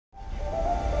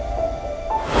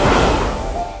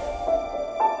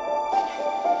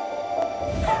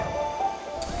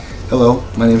Hello,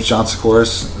 my name is John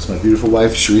Sikoris. This is my beautiful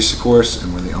wife, Sharisse Sikoris,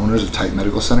 and we're the owners of Type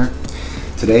Medical Center.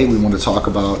 Today we want to talk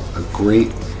about a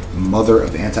great mother of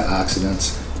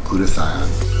antioxidants, glutathione.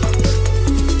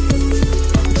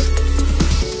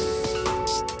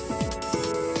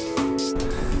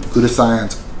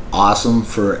 Glutathione's awesome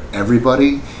for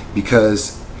everybody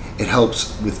because it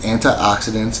helps with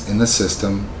antioxidants in the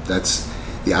system. That's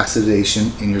the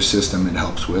oxidation in your system it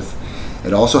helps with.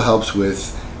 It also helps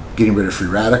with getting rid of free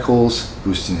radicals,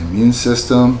 boosting the immune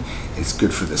system. It's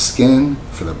good for the skin,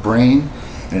 for the brain,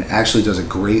 and it actually does a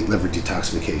great liver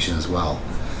detoxification as well.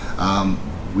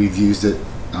 We've used it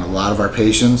on a lot of our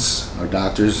patients. Our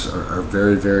doctors are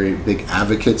very, very big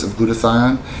advocates of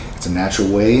glutathione. It's a natural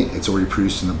way. It's already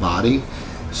produced in the body.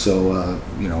 So,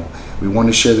 we want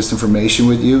to share this information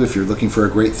with you. If you're looking for a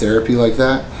great therapy like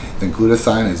that, then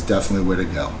glutathione is definitely where to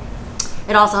go.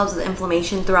 It also helps with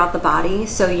inflammation throughout the body.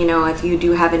 So, if you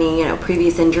do have any,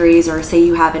 previous injuries, or say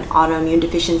you have an autoimmune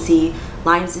deficiency,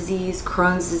 Lyme's disease,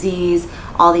 Crohn's disease,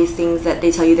 all these things that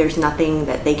they tell you there's nothing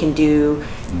that they can do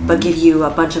but give you a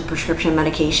bunch of prescription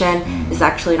medication, is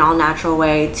actually an all-natural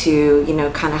way to,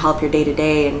 kind of help your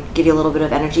day-to-day and give you a little bit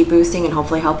of energy boosting and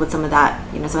hopefully help with some of that,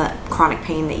 some of that chronic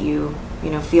pain that you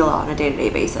feel on a day-to-day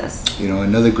basis.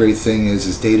 Another great thing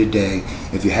is day-to-day,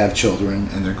 if you have children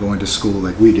and they're going to school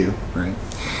like we do, right?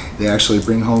 They actually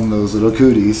bring home those little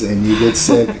cooties and you get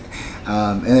sick.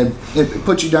 And it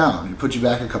puts you down. It puts you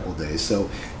back a couple of days. So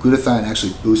glutathione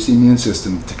actually boosts the immune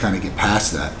system to kind of get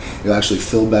past that. You'll actually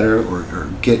feel better or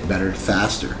get better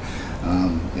faster.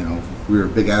 We're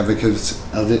big advocates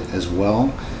of it as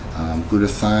well.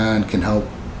 Glutathione can help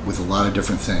with a lot of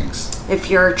different things. If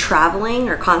you're traveling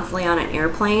or constantly on an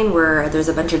airplane where there's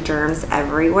a bunch of germs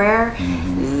everywhere,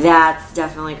 that's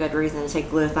definitely a good reason to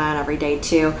take glutathione every day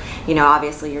too.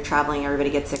 Obviously you're traveling, everybody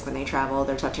gets sick when they travel,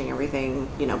 they're touching everything,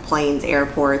 planes,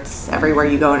 airports, everywhere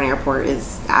you go in an airport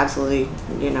is absolutely,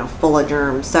 full of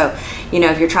germs. So,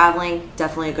 if you're traveling,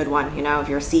 definitely a good one. If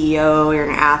you're a CEO, you're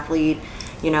an athlete,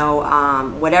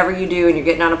 whatever you do and you're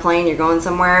getting on a plane, you're going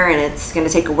somewhere and it's going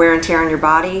to take a wear and tear on your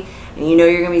body, and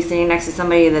you're going to be sitting next to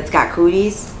somebody that's got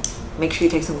cooties, make sure you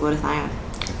take some glutathione.